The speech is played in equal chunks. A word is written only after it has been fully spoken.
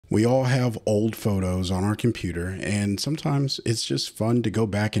We all have old photos on our computer, and sometimes it's just fun to go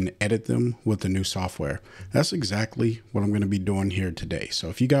back and edit them with the new software. That's exactly what I'm going to be doing here today. So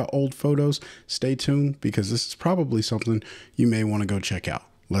if you got old photos, stay tuned because this is probably something you may want to go check out.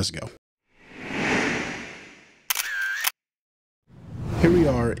 Let's go. Here we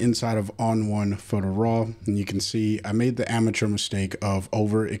are inside of ON1 Photo RAW, and you can see I made the amateur mistake of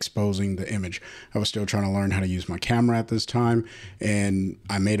overexposing the image. I was still trying to learn how to use my camera at this time, and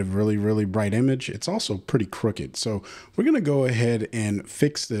I made a really bright image. It's also pretty crooked. So we're going to go ahead and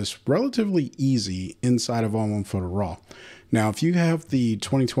fix this relatively easy inside of ON1 Photo RAW. Now, if you have the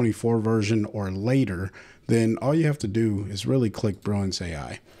 2024 version or later, then all you have to do is really click Brilliance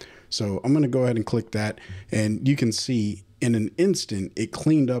AI. So I'm going to go ahead and click that, and you can see in an instant, it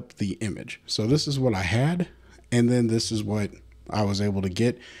cleaned up the image. So this is what I had, and then this is what I was able to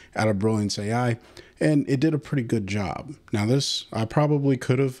get out of Brilliance AI, and it did a pretty good job. Now this, I probably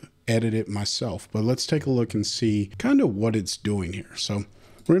could have edited it myself, but let's take a look and see kind of what it's doing here. So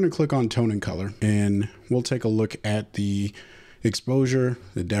we're gonna click on tone and color, and we'll take a look at the exposure.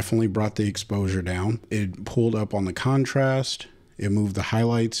 It definitely brought the exposure down. It pulled up on the contrast. It moved the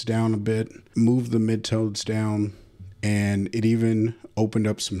highlights down a bit, moved the midtones down, and it even opened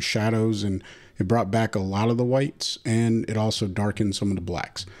up some shadows, and it brought back a lot of the whites, and it also darkened some of the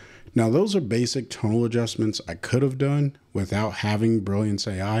blacks. Now those are basic tonal adjustments I could have done without having Brilliance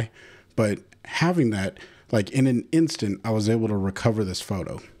AI, but having that, like in an instant, I was able to recover this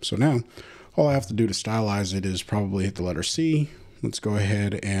photo. So now all I have to do to stylize it is probably hit the letter C. Let's go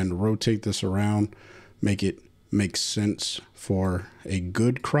ahead and rotate this around, make it make sense for a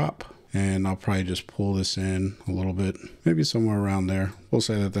good crop. And I'll probably just pull this in a little bit, maybe somewhere around there. We'll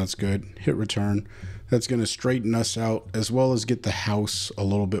say that that's good. Hit return. That's going to straighten us out as well as get the house a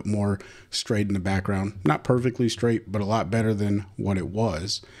little bit more straight in the background. Not perfectly straight, but a lot better than what it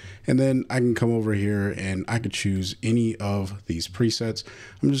was. And then I can come over here and I could choose any of these presets.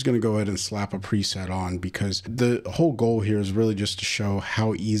 I'm just going to go ahead and slap a preset on because the whole goal here is really just to show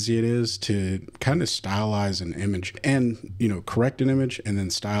how easy it is to kind of stylize an image and, you know, correct an image and then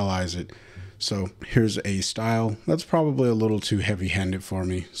stylize it. So here's a style that's probably a little too heavy-handed for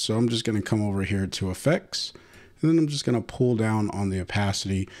me. So I'm just going to come over here to effects, and then I'm just going to pull down on the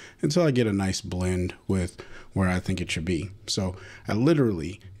opacity until I get a nice blend with where I think it should be. So I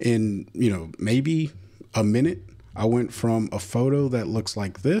literally, in, you know, maybe a minute, I went from a photo that looks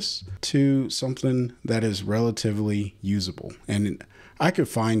like this to something that is relatively usable. And I could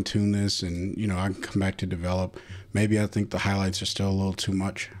fine tune this and, you know, I can come back to develop. Maybe I think the highlights are still a little too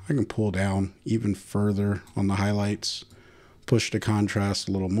much. I can pull down even further on the highlights, push the contrast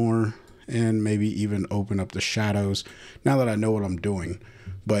a little more, and maybe even open up the shadows now that I know what I'm doing.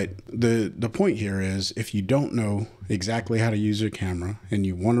 But the point here is if you don't know exactly how to use your camera and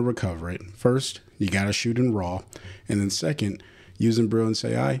you want to recover it, first, you got to shoot in RAW. And then second, using Brilliance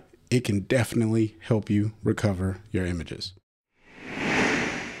AI, it can definitely help you recover your images.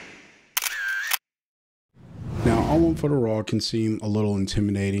 Now, ON1 Photo RAW can seem a little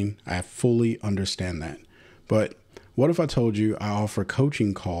intimidating. I fully understand that. But what if I told you I offer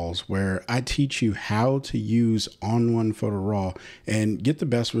coaching calls where I teach you how to use ON1 Photo RAW and get the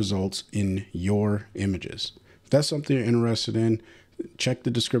best results in your images? If that's something you're interested in, check the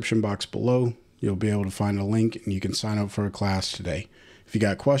description box below. You'll be able to find a link and you can sign up for a class today. If you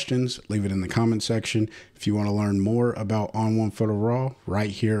got questions, leave it in the comment section. If you want to learn more about ON1 Photo RAW right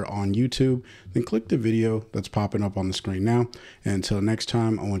here on YouTube, then click the video that's popping up on the screen now. And until next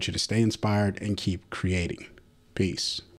time, I want you to stay inspired and keep creating. Peace.